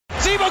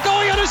Ronaldo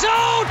going on his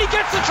own. He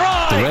gets the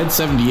try. The Red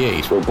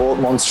 78. We're both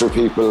Munster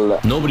people.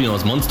 Nobody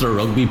knows Munster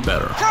rugby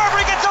better.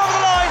 Carberry gets over the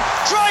line.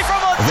 Try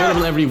from Munster.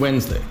 Available every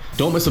Wednesday.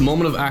 Don't miss a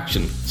moment of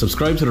action.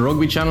 Subscribe to the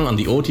Rugby channel on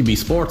the OTB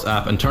Sports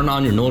app and turn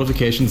on your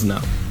notifications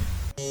now.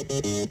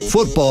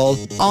 Football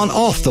on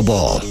Off the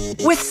Ball.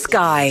 With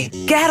Sky.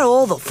 Get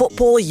all the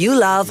football you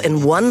love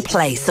in one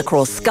place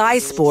across Sky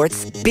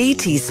Sports,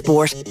 BT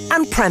Sport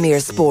and Premier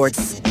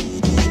Sports.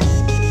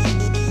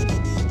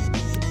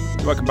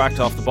 Welcome back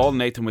to Off the Ball.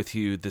 Nathan with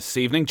you this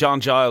evening. John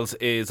Giles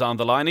is on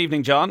the line.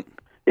 Evening, John.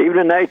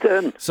 Evening,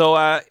 Nathan. So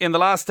in the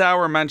last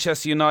hour,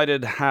 Manchester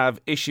United have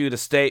issued a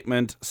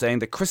statement saying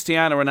that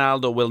Cristiano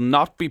Ronaldo will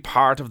not be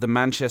part of the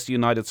Manchester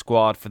United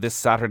squad for this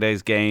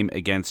Saturday's game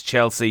against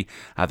Chelsea.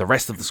 The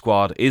rest of the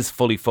squad is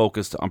fully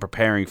focused on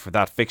preparing for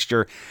that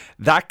fixture.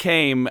 That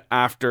came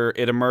after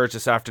it emerged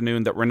this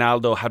afternoon that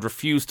Ronaldo had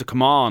refused to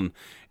come on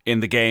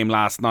in the game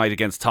last night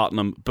against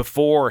Tottenham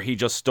before he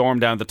just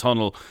stormed down the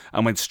tunnel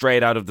and went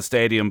straight out of the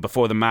stadium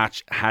before the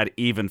match had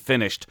even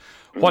finished.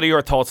 What are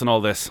your thoughts on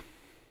all this?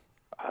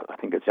 I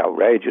think it's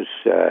outrageous,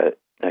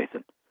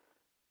 Nathan.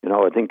 You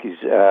know, I think he's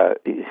I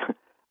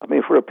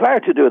mean, for a player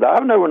to do that,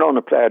 I've never known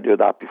a player do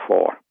that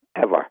before,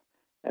 ever.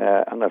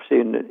 And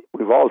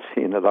we've all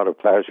seen a lot of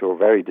players who are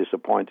very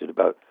disappointed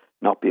about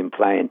not being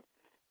playing.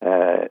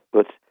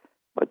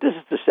 But this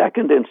is the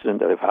second incident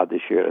that I've had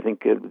this year. I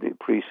think the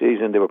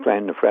pre-season they were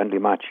playing a friendly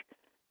match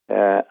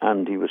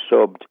and he was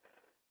subbed,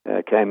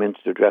 came into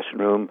the dressing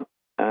room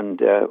and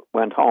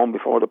went home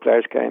before the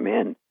players came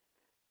in.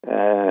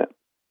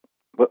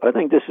 But I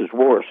think this is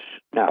worse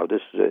now.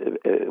 This is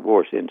a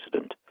worse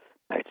incident,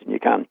 Nathan. You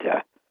can't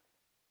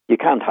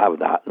have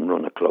that and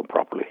run a club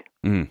properly.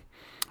 Mm.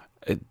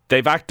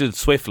 They've acted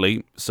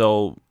swiftly,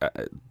 so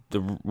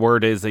the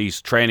word is that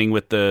he's training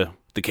with the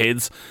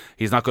kids.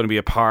 He's not going to be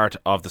a part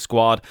of the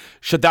squad.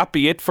 Should that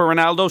be it for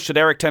Ronaldo? Should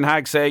Eric Ten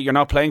Hag say you're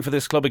not playing for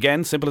this club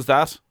again? Simple as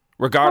that,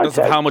 regardless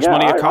of how much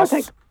money it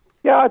costs?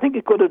 I think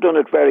he could have done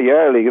it very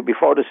early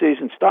before the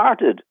season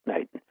started,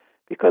 Nathan.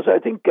 Because I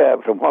think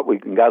from what we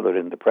can gather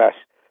in the press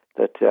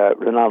that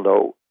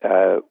Ronaldo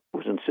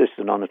was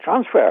insisting on a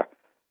transfer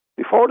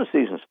before the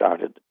season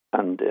started,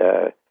 and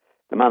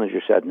the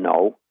manager said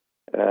no.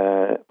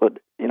 But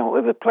you know,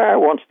 if a player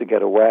wants to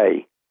get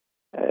away,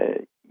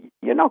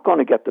 you're not going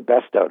to get the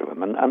best out of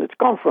him, and it's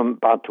gone from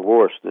bad to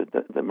worse.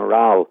 The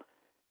morale.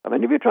 I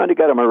mean, if you're trying to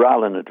get a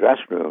morale in a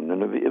dressing room,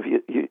 and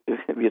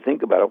if you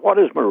think about it, what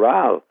is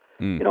morale?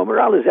 You know,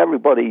 morale is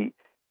everybody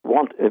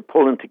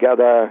pulling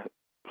together,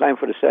 playing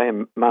for the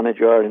same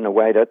manager in a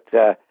way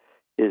that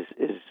is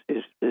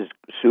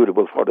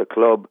suitable for the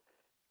club.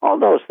 All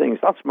those things,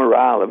 that's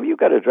morale. If you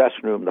get a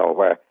dressing room, though,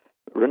 where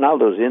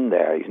Ronaldo's in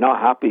there, he's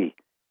not happy,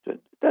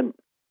 then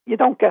you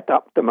don't get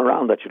the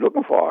morale that you're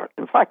looking for.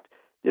 In fact,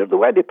 you know, the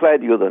way they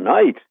played the other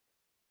night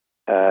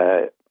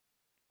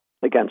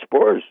against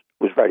Spurs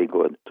was very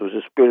good. There was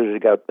a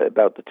spirit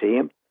about the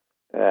team.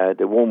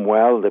 They won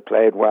well, they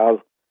played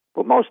well,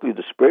 but mostly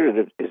the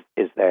spirit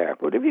is there.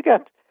 But if you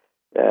get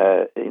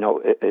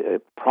a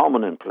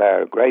prominent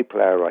player, a great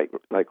player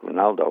like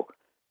Ronaldo,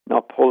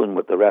 not pulling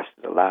with the rest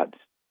of the lads,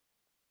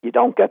 you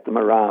don't get the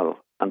morale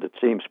and the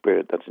team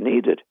spirit that's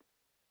needed.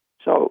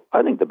 So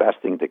I think the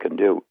best thing they can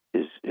do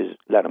is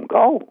let him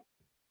go,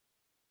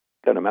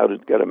 get him out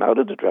of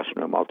the dressing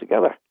room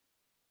altogether.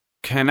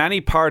 Can any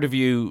part of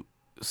you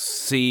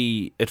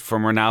see it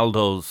from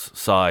Ronaldo's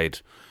side?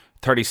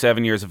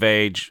 37 years of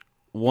age,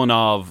 one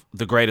of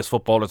the greatest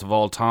footballers of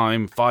all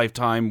time,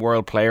 5-time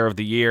World Player of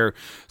the Year.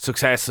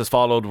 Success has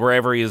followed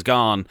wherever he has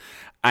gone.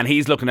 And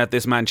he's looking at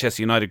this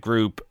Manchester United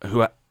group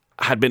who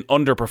had been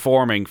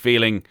underperforming,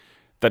 feeling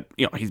that,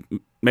 you know, he's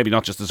maybe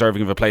not just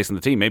deserving of a place in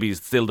the team, maybe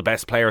he's still the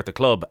best player at the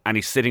club, and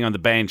he's sitting on the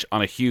bench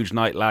on a huge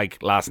night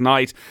like last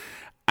night,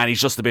 and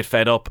he's just a bit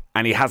fed up,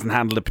 and he hasn't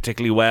handled it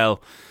particularly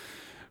well.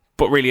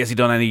 But really, has he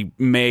done any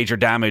major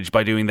damage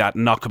by doing that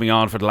and not coming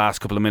on for the last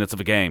couple of minutes of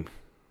a game?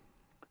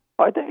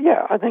 I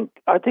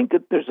think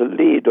that there's a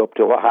lead up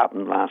to what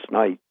happened last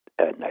night,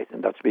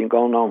 Nathan. That's been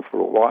going on for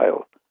a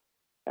while,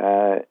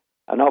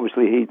 and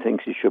obviously he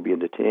thinks he should be in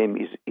the team.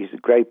 He's a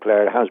great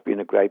player, has been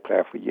a great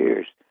player for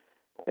years,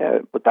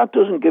 but that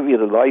doesn't give you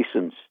the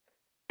license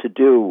to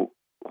do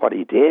what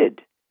he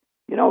did.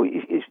 You know,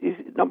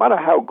 no matter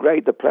how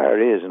great the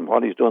player is and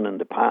what he's done in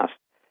the past,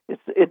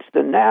 it's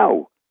the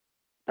now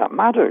that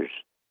matters.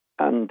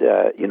 And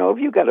you know, if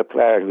you get a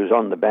player who's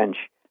on the bench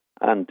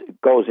and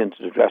goes into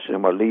the dressing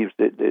room or leaves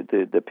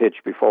the pitch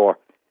before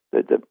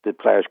the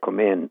players come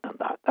in, and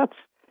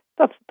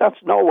that's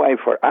no way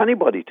for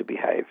anybody to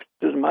behave.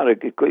 Doesn't matter.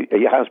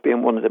 He has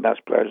been one of the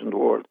best players in the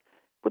world,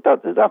 but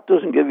that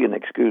doesn't give you an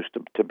excuse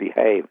to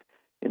behave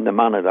in the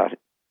manner that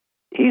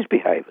he's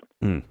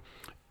behaving.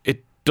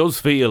 It does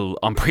feel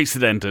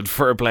unprecedented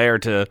for a player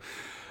to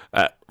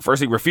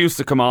firstly refuse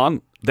to come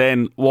on,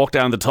 then walk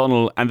down the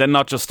tunnel, and then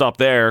not just stop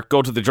there,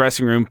 go to the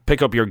dressing room,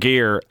 pick up your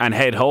gear and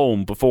head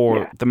home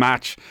before the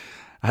match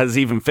has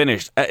even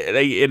finished.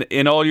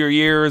 In all your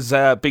years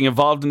being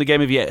involved in the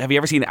game, have you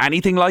ever seen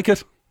anything like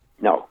it?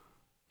 No,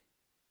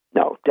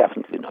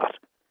 definitely not.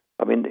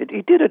 I mean,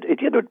 he did it. He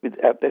did it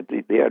at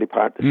the early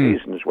part of the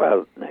season as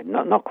well.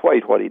 Not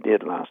quite what he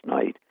did last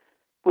night,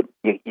 but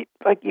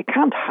you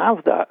can't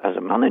have that as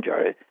a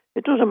manager.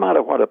 It doesn't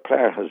matter what a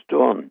player has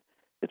done.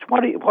 It's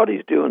what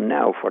he's doing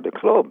now for the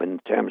club in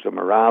terms of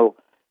morale,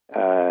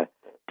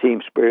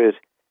 team spirit.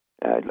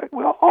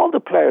 All the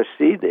players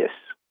see this,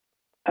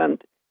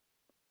 and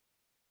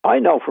I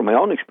know from my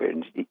own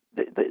experience, you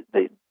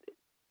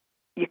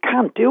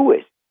can't do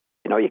it.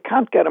 You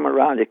can't get a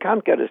morale. You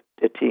can't get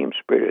a team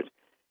spirit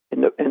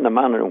in the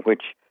manner in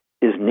which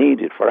is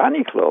needed for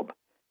any club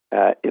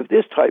if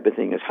this type of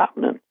thing is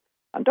happening.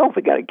 And don't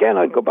forget, again,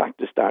 I'd go back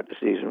to start the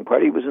season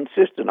where he was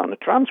insisting on a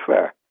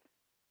transfer.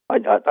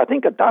 I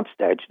think at that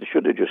stage they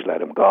should have just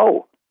let him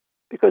go,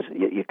 because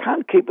you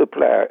can't keep a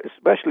player,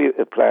 especially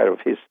a player of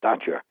his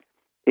stature,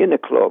 in a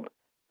club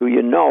who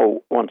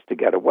wants to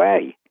get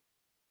away.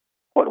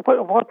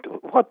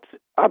 What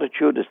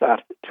attitude is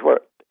that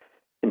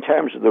in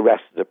terms of the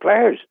rest of the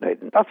players,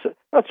 Nathan?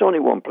 That's only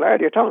one player.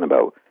 You're talking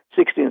about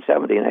 16,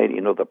 17,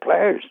 18 other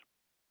players.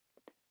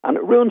 And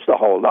it ruins the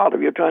whole lot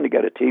if you're trying to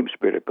get a team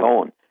spirit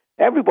going.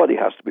 Everybody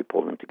has to be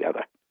pulling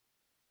together.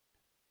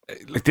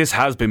 Like, this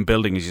has been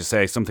building, as you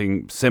say.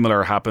 Something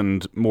similar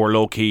happened, more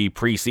low-key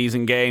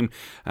pre-season game,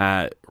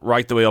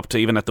 right the way up to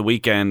even at the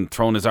weekend,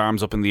 throwing his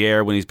arms up in the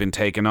air when he's been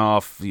taken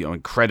off,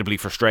 incredibly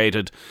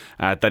frustrated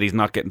that he's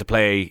not getting to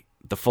play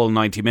the full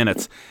 90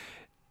 minutes.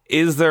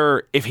 Is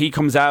there, if he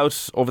comes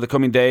out over the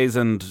coming days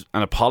and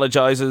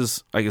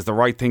apologises, is the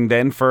right thing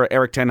then for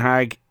Erik ten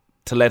Hag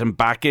to let him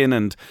back in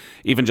and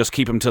even just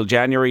keep him till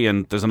January,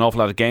 and there's an awful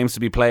lot of games to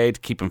be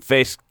played, keep him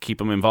fit,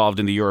 keep him involved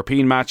in the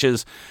European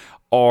matches?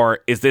 Or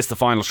is this the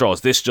final straw?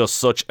 Is this just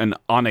such an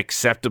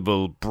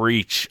unacceptable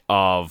breach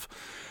of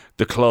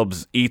the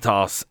club's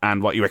ethos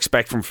and what you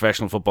expect from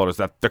professional footballers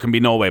that there can be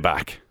no way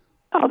back?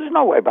 No, there's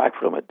no way back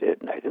from it,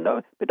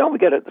 Nathan. But don't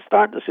forget, at the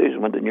start of the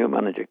season when the new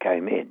manager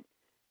came in,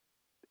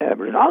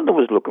 Ronaldo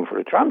was looking for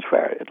a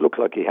transfer. It looked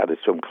like he had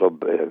some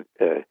club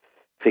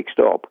fixed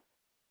up.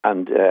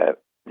 And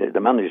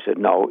the manager said,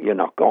 no, you're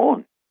not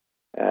going.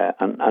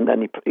 And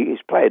then he's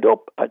played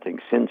up, I think,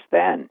 since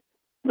then.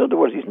 In other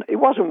words, he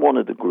wasn't one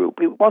of the group.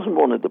 He wasn't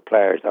one of the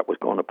players that was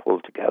going to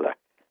pull together.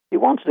 He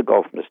wants to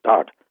go from the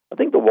start. I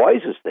think the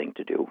wisest thing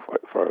to do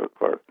for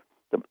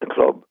the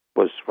club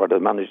was for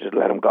the manager to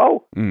let him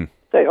go.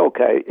 Say,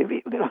 okay,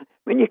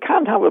 you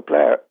can't have a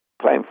player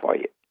playing for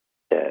you,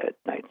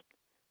 Nathan,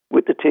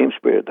 with the team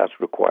spirit that's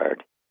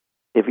required.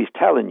 If he's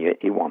telling you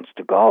he wants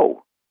to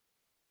go,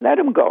 let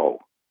him go.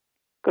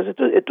 Because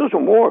it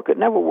doesn't work. It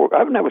never works.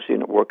 I've never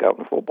seen it work out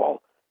in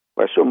football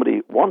where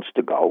somebody wants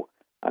to go,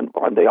 and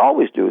they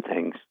always do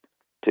things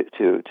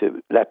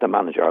to let the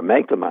manager or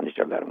make the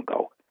manager let him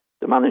go.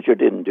 The manager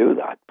didn't do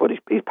that, but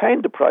he's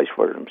paying the price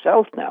for it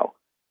himself now.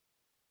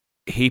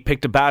 He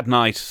picked a bad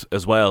night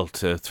as well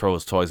to throw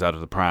his toys out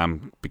of the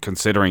pram,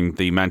 considering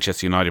the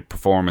Manchester United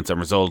performance and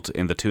result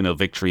in the 2-0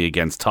 victory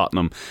against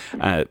Tottenham.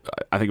 I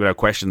think without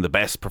question the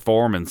best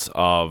performance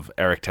of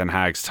Erik ten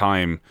Hag's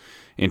time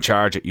in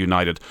charge at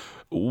United.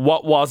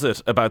 What was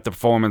it about the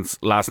performance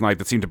last night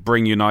that seemed to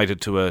bring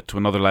United to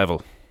another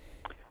level?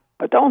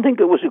 I don't think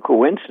it was a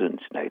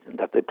coincidence, Nathan,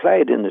 that they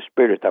played in the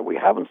spirit that we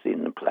haven't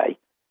seen them play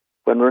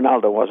when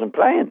Ronaldo wasn't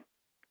playing.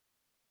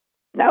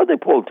 Now they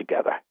pulled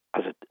together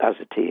as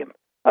a team.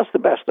 That's the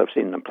best I've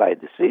seen them play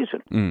this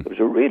season. It was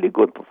a really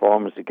good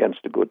performance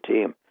against a good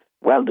team,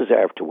 well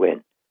deserved to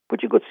win.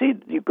 But you could see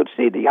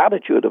the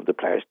attitude of the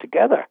players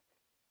together.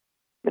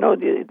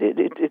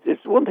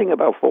 It's one thing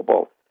about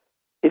football.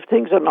 If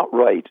things are not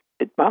right,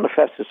 it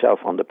manifests itself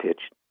on the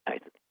pitch,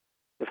 Nathan.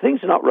 If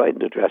things are not right in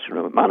the dressing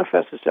room, it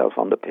manifests itself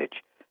on the pitch.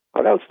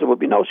 Or else there would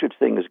be no such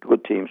thing as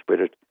good team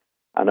spirit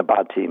and a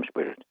bad team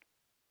spirit.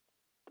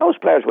 Those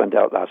players went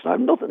out last night.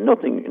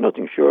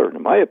 Nothing sure,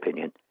 in my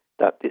opinion,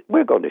 that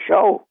we're going to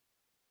show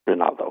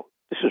Ronaldo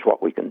this is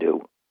what we can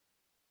do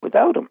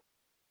without him.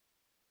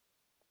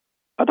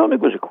 I don't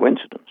think it was a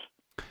coincidence.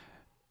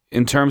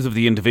 In terms of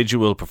the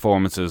individual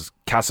performances,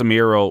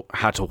 Casemiro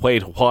had to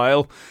wait a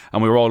while,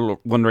 and we were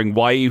all wondering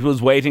why he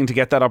was waiting to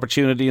get that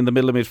opportunity in the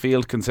middle of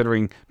midfield,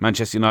 considering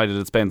Manchester United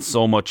had spent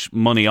so much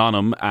money on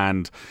him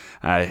and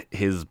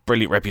his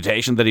brilliant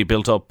reputation that he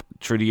built up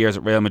through the years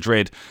at Real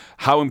Madrid.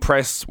 How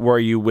impressed were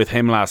you with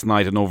him last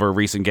night and over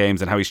recent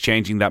games, and how he's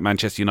changing that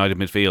Manchester United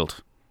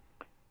midfield?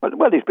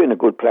 Well, he's been a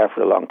good player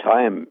for a long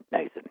time,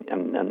 Nathan,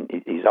 and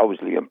he's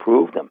obviously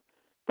improved them.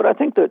 But I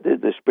think that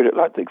the spirit,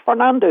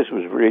 Fernandes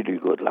was really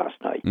good last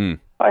night.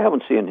 I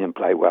haven't seen him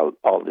play well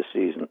all this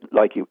season,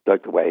 like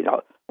the way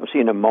I've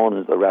seen him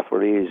moaning at the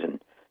referees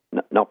and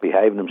not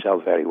behaving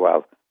himself very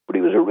well. But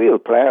he was a real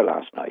player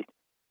last night,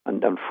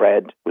 and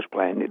Fred was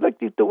playing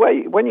the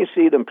way. When you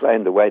see them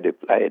playing the way they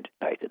played,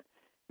 Nathan,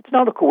 it's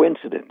not a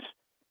coincidence.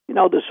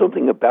 There's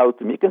something about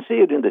them. You can see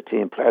it in the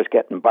team. Players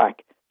getting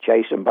back,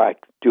 chasing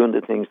back, doing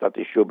the things that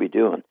they should be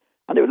doing,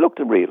 and they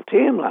looked a real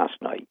team last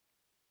night.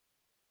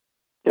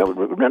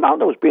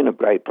 Ronaldo's been a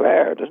great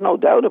player. There's no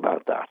doubt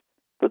about that.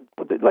 But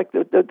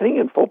the thing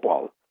in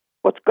football,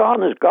 what's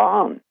gone is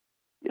gone.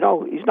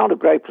 He's not a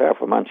great player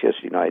for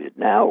Manchester United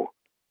now.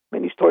 I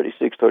mean, he's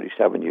 36,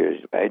 37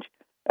 years of age,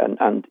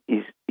 and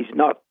he's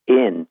not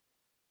in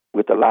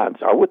with the lads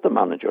or with the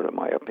manager, in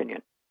my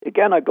opinion.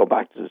 Again, I go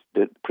back to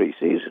the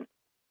pre-season.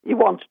 He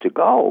wants to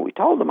go. He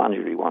told the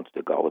manager he wants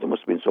to go. There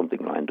must have been something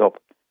lined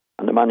up.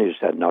 And the manager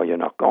said, no, you're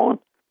not going.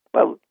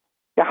 Well,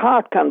 your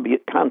heart can't be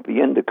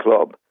in the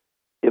club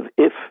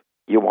if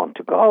you want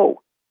to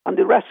go. And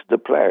the rest of the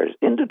players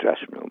in the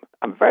dressing room,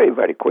 and very,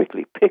 very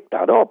quickly picked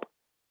that up.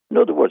 In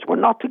other words, we're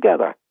not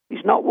together.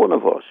 He's not one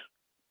of us.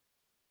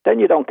 Then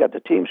you don't get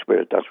the team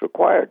spirit that's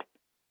required.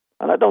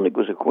 And I don't think it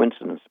was a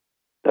coincidence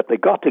that they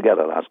got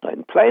together last night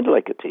and played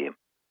like a team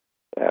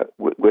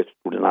with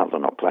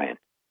Ronaldo not playing.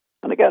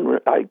 And again,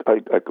 I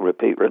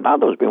repeat,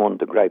 Ronaldo's been one of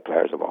the great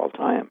players of all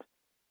time.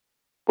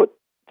 But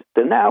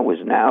the now is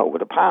now, where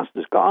the past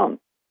is gone.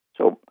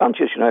 So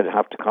Manchester United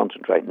have to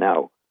concentrate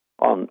now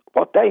on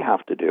what they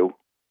have to do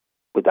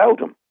without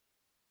him.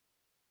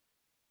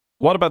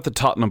 What about the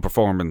Tottenham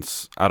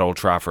performance at Old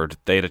Trafford?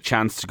 They had a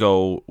chance to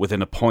go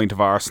within a point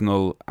of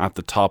Arsenal at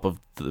the top of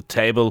the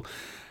table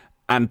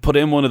and put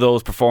in one of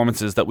those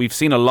performances that we've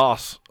seen a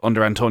lot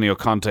under Antonio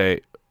Conte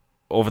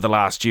over the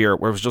last year,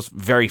 where it was just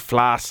very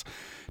flat,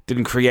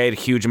 didn't create a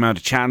huge amount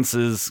of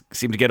chances,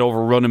 seemed to get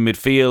overrun in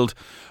midfield.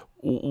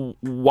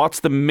 What's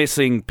the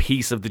missing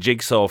piece of the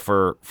jigsaw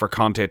for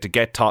Conte to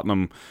get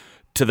Tottenham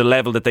to the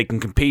level that they can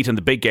compete in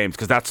the big games?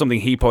 Because that's something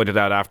he pointed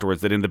out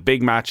afterwards, that in the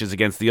big matches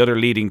against the other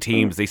leading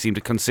teams, they seem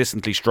to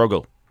consistently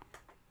struggle.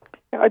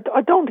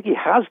 I don't think he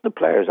has the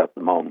players at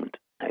the moment,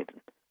 Nathan.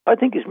 I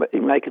think he's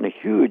making a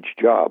huge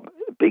job,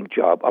 a big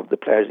job of the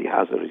players he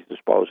has at his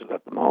disposal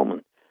at the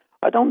moment.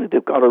 I don't think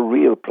they've got a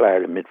real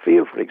player in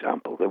midfield, for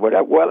example. They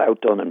were well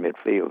outdone in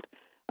midfield.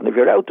 And if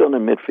you're outdone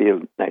in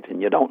midfield, Nathan,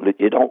 you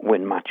don't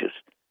win matches.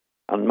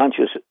 And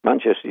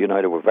Manchester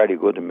United were very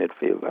good in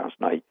midfield last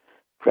night.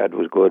 Fred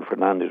was good,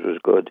 Fernandes was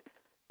good,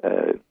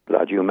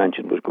 lad you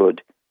mentioned was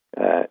good.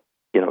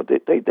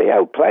 They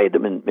outplayed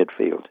them in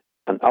midfield.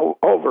 And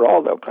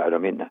overall they outplayed. I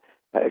mean,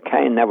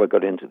 Kane never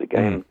got into the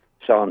game.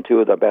 Son, two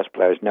of their best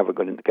players, never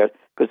got into the game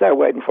because they're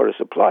waiting for a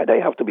supply.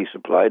 They have to be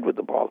supplied with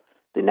the ball.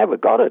 They never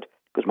got it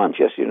because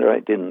Manchester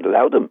United didn't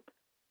allow them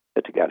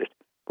to get it.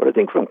 But I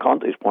think from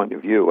Conte's point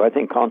of view, I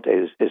think Conte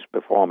is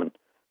performing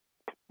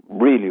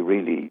really,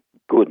 really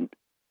good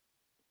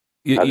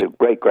as a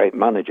great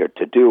manager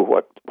to do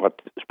what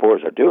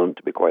Spurs are doing,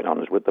 to be quite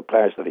honest, with the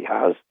players that he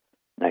has,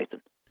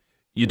 Nathan.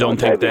 You don't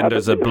think then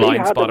there's a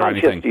blind spot or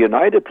anything? Manchester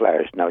United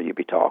players now you'd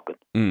be talking.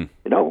 You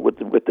know, with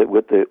the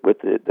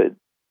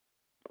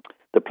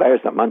players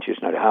that Manchester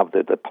United have,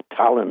 the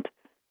talent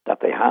that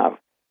they have,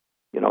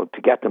 you know,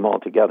 to get them all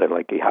together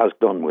like he has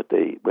done with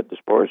the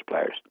Spurs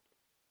players.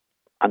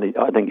 And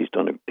I think he's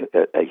done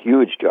a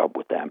huge job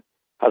with them.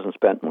 Hasn't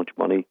spent much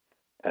money.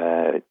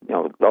 A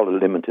lot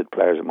of limited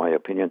players, in my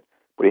opinion.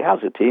 But he has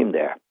a team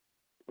there.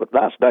 But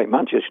last night,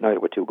 Manchester United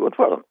were too good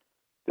for them.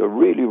 They were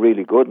really,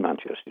 really good,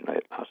 Manchester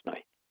United, last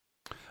night.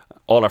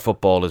 All Our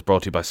Football is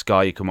brought to you by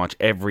Sky. You can watch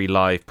every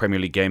live Premier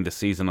League game this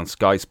season on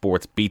Sky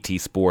Sports, BT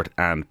Sport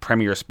and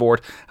Premier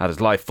Sport. That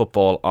is live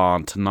football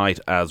on tonight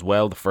as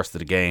well. The first of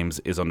the games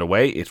is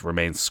underway. It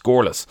remains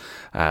scoreless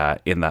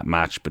in that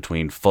match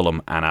between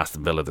Fulham and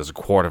Aston Villa. There's a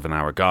quarter of an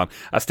hour gone.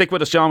 Stick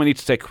with us, John. We need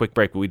to take a quick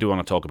break, but we do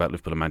want to talk about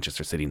Liverpool and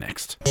Manchester City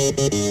next.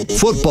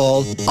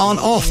 Football on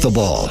Off the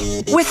Ball.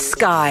 With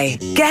Sky,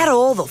 get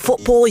all the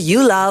football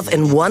you love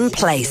in one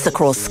place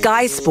across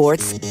Sky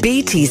Sports,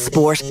 BT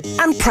Sport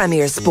and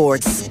Premier Sports.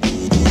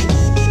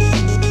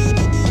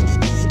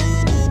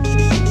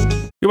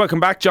 You're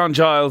welcome back. John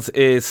Giles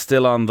is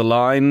still on the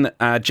line.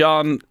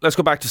 John, let's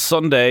go back to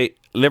Sunday.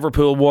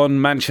 Liverpool 1,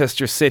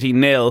 Manchester City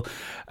 0.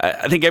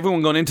 I think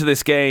everyone going into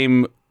this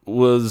game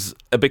was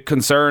a bit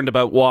concerned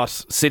about what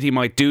City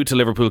might do to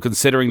Liverpool,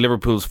 considering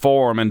Liverpool's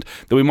form, and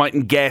that we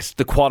mightn't get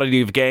the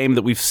quality of game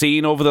that we've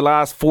seen over the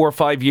last 4 or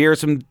 5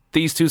 years from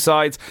these two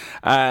sides.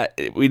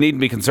 We needn't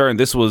be concerned.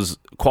 This was,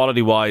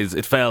 quality-wise,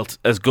 it felt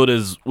as good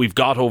as we've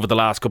got over the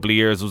last couple of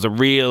years. It was a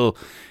real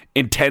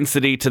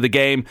intensity to the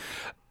game.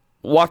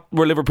 What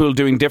were Liverpool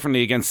doing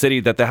differently against City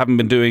that they haven't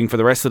been doing for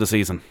the rest of the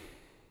season?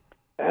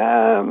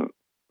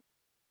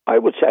 I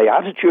would say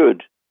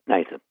attitude,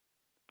 Nathan.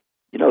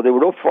 You know, they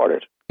were up for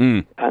it.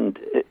 And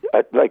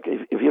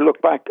if you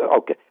look back,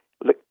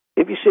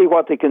 if you see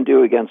what they can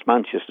do against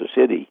Manchester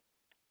City,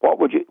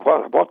 what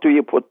do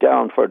you put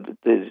down for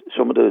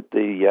some of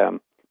the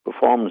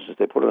performances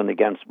they put on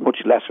against much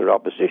lesser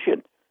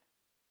opposition?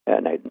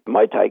 And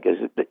my take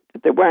is that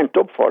they weren't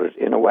up for it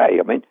in a way.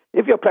 I mean,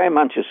 if you're playing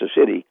Manchester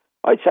City,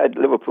 I'd say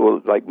Liverpool,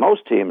 like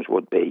most teams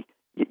would be,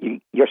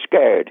 you're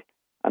scared,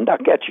 and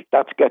that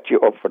gets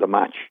you up for the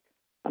match.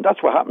 And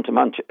that's what happened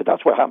to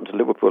That's what happened to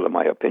Liverpool, in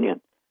my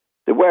opinion.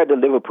 They were the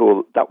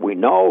Liverpool that we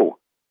know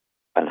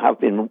and have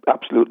been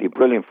absolutely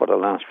brilliant for the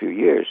last few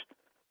years.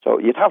 So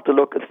you'd have to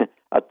look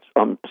at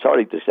I'm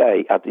sorry to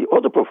say, at the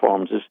other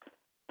performances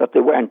that they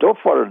weren't up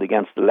for it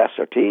against the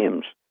lesser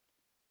teams.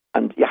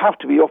 And you have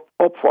to be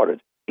up for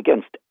it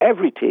against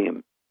every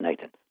team,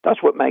 Nathan.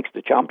 That's what makes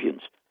the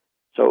champions.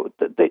 So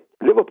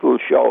Liverpool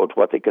showed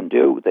what they can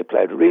do. They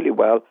played really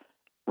well,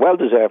 well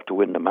deserved to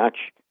win the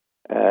match.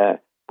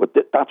 But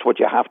that's what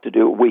you have to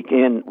do week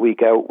in,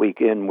 week out,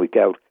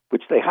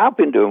 which they have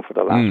been doing for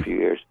the last few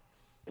years.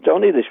 It's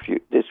only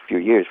this few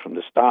years from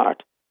the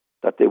start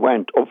that they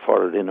went up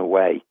for it in a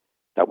way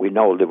that we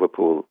know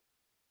Liverpool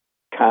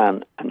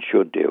can and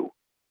should do.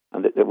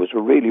 And it was a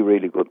really,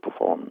 really good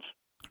performance.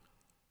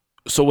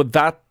 So would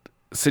that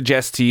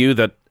suggest to you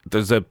that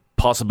there's a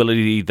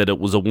possibility that it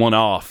was a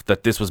one-off,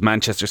 that this was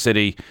Manchester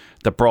City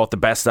that brought the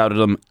best out of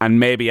them, and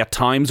maybe at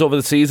times over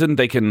the season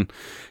they can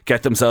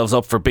get themselves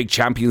up for big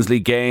Champions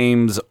League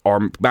games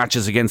or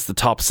matches against the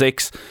top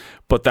six,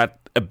 but that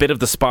a bit of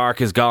the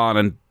spark is gone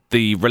and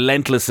the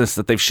relentlessness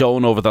that they've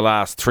shown over the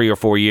last 3 or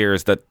 4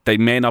 years, that they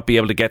may not be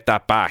able to get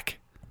that back?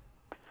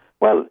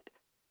 Well,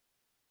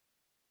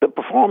 the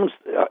performance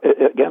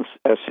against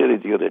City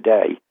the other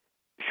day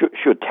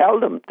should tell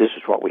them this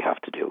is what we have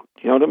to do.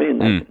 Do you know what I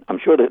mean? I'm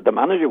sure that the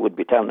manager would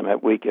be telling them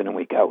week in and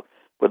week out,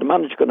 but the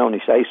manager can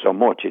only say so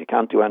much. You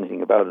can't do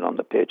anything about it on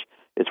the pitch.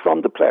 It's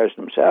from the players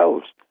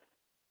themselves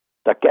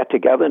that get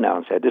together now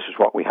and say this is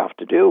what we have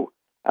to do.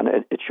 And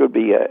it should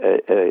be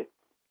a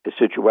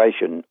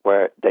situation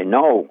where they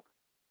know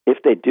if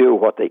they do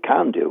what they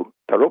can do,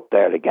 they're up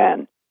there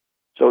again.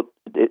 So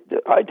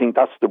I think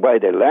that's the way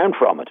they learn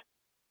from it.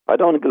 I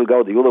don't think it'll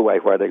go the other way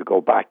where they'll go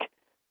back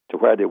to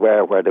where they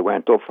were, where they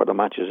went up for the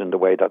matches in the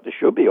way that they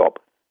should be up.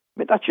 I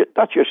mean,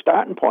 that's your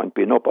starting point,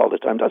 being up all the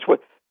time. That's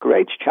what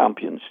creates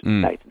champions,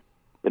 Nathan.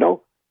 You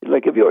know,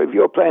 like if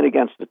you're playing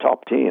against the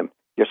top team,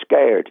 you're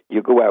scared.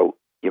 You go out.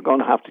 You're going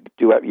to have to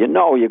do.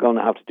 You're going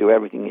to have to do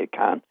everything you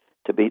can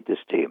to beat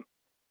this team.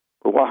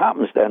 But what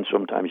happens then?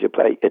 Sometimes you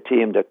play a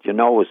team that you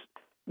know is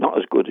not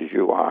as good as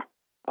you are,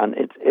 and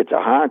it's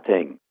a hard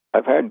thing.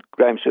 I've heard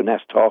Graham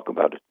Souness talk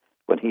about it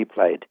when he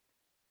played,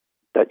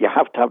 that you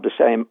have to have the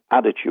same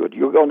attitude.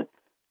 You're going.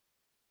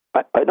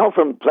 I know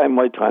from playing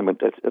my time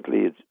at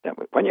Leeds,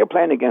 when you're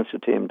playing against a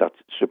team that's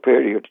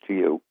inferior to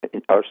you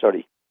in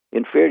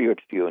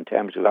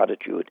terms of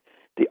attitude,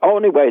 the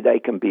only way they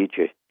can beat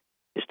you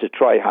is to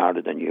try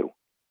harder than you.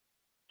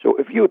 So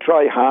if you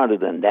try harder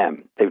than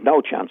them, they've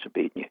no chance of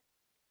beating you.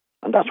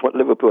 And that's what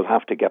Liverpool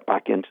have to get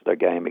back into their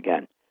game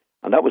again.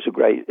 And that was a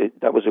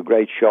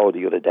great show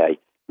the other day.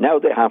 Now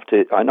they have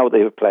to. I know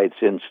they have played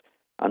since.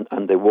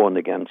 And they won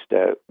against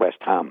West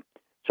Ham,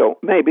 so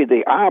maybe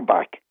they are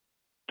back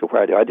to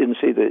where they. I didn't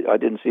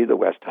see the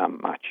West Ham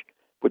match,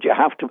 but you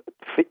have to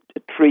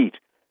treat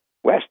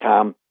West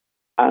Ham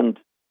and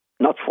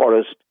not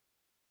Forest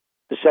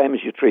the same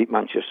as you treat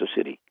Manchester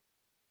City.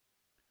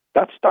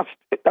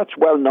 That's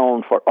well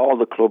known for all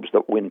the clubs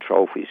that win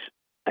trophies,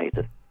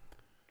 Nathan.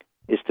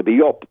 Is to be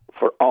up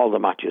for all the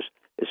matches,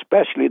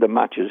 especially the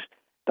matches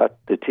that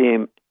the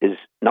team is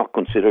not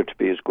considered to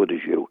be as good as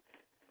you.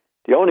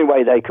 The only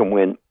way they can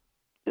win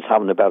is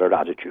having a better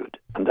attitude.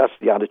 And that's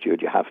the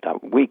attitude you have to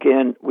have. Week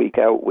in, week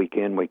out, week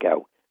in, week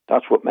out.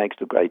 That's what makes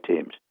the great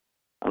teams.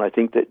 And I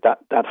think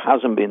that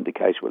hasn't been the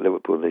case with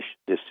Liverpool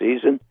this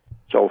season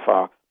so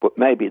far. But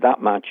maybe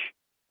that match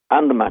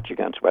and the match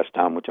against West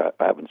Ham, which I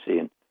haven't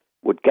seen,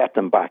 would get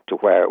them back to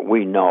where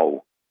we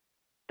know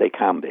they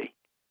can be.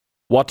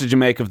 What did you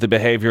make of the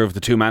behaviour of the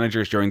two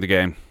managers during the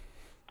game?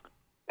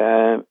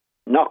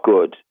 Not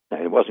good.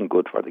 It wasn't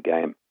good for the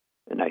game,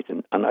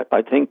 Nathan. And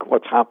I think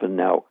what's happened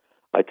now,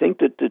 I think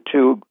that the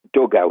two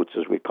dugouts,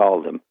 as we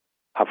call them,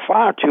 are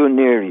far too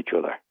near each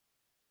other.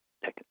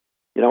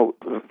 You know,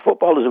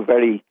 football is a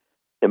very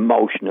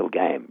emotional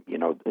game. You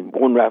know,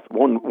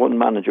 one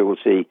manager will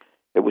see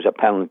it was a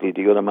penalty,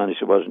 the other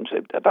manager wasn't.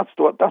 That's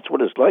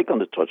what it's like on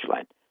the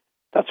touchline.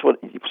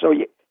 So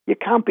you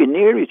can't be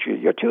near each other.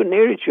 You're too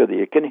near each other.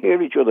 You can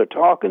hear each other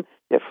talking.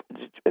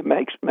 It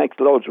makes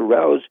loads of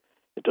rows.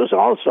 It does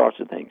all sorts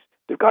of things.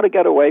 They've got to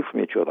get away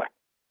from each other.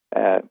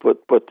 But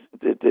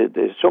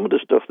some of the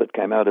stuff that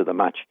came out of the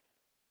match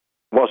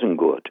wasn't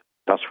good.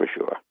 That's for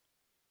sure.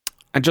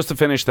 And just to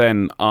finish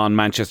then on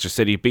Manchester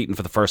City, beaten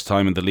for the first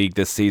time in the league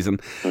this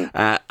season.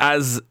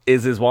 As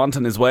is his wont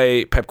and his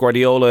way, Pep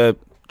Guardiola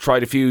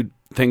tried a few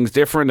things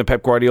different. Phil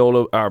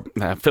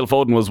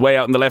Foden was way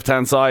out on the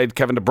left-hand side.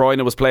 Kevin De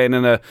Bruyne was playing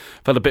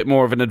felt a bit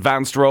more of an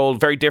advanced role.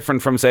 Very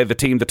different from, say, the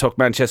team that took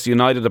Manchester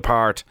United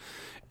apart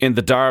in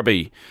the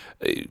derby.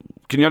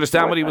 Can you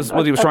understand what he was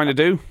trying to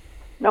do?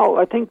 No,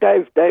 I think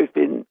they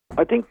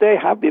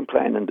have been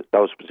playing in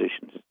those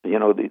positions. You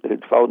know, the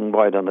Foden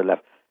wide on the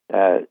left.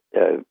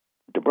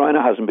 De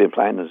Bruyne hasn't been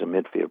playing as a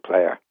midfield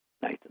player,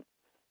 Nathan.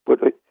 But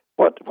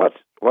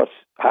what's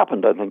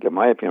happened, I think, in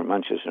my opinion,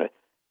 Manchester,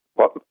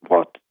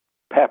 what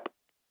Pep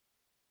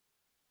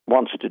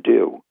wants to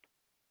do,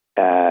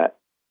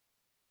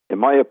 in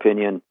my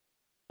opinion,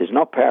 is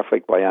not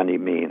perfect by any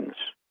means.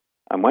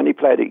 And when he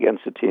played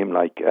against a team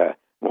like,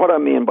 what I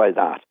mean by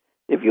that,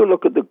 if you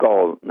look at the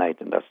goal,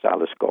 Nathan, that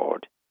Salah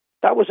scored,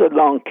 that was a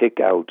long kick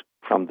out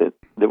from the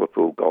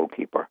Liverpool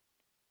goalkeeper.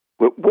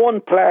 With one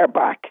player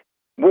back,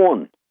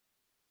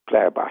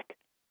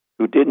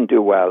 who didn't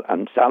do well,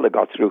 and Salah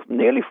got through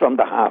nearly from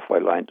the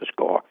halfway line to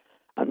score.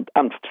 And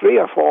 3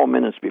 or 4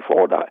 minutes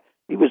before that,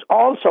 he was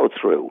also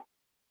through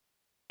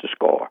to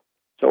score.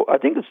 So I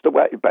think it's the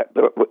way.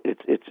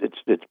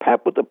 It's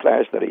Pep with the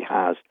players that he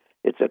has.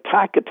 It's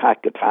attack,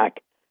 attack,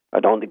 attack. I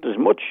don't think there's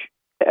much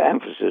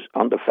emphasis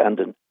on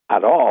defending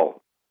at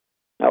all.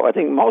 Now, I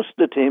think most of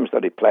the teams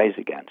that he plays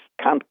against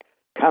can't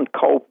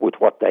cope with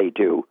what they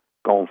do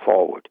going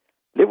forward.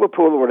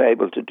 Liverpool were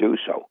able to do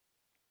so.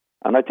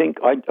 And I think,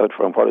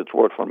 from what it's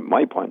worth from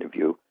my point of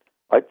view,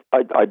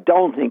 I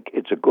don't think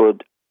it's a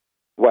good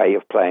way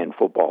of playing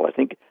football. I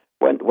think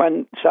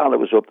when Salah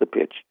was up the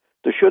pitch,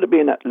 there should have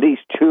been at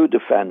least two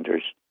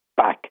defenders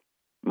back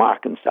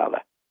marking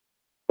Salah.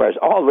 Whereas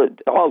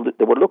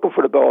they were looking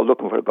for the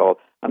goal.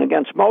 And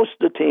against most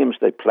of the teams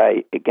they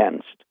play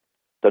against,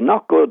 they're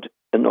not good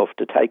enough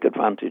to take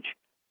advantage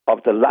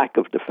of the lack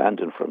of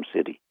defending from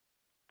City.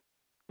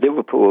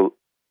 Liverpool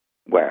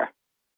were.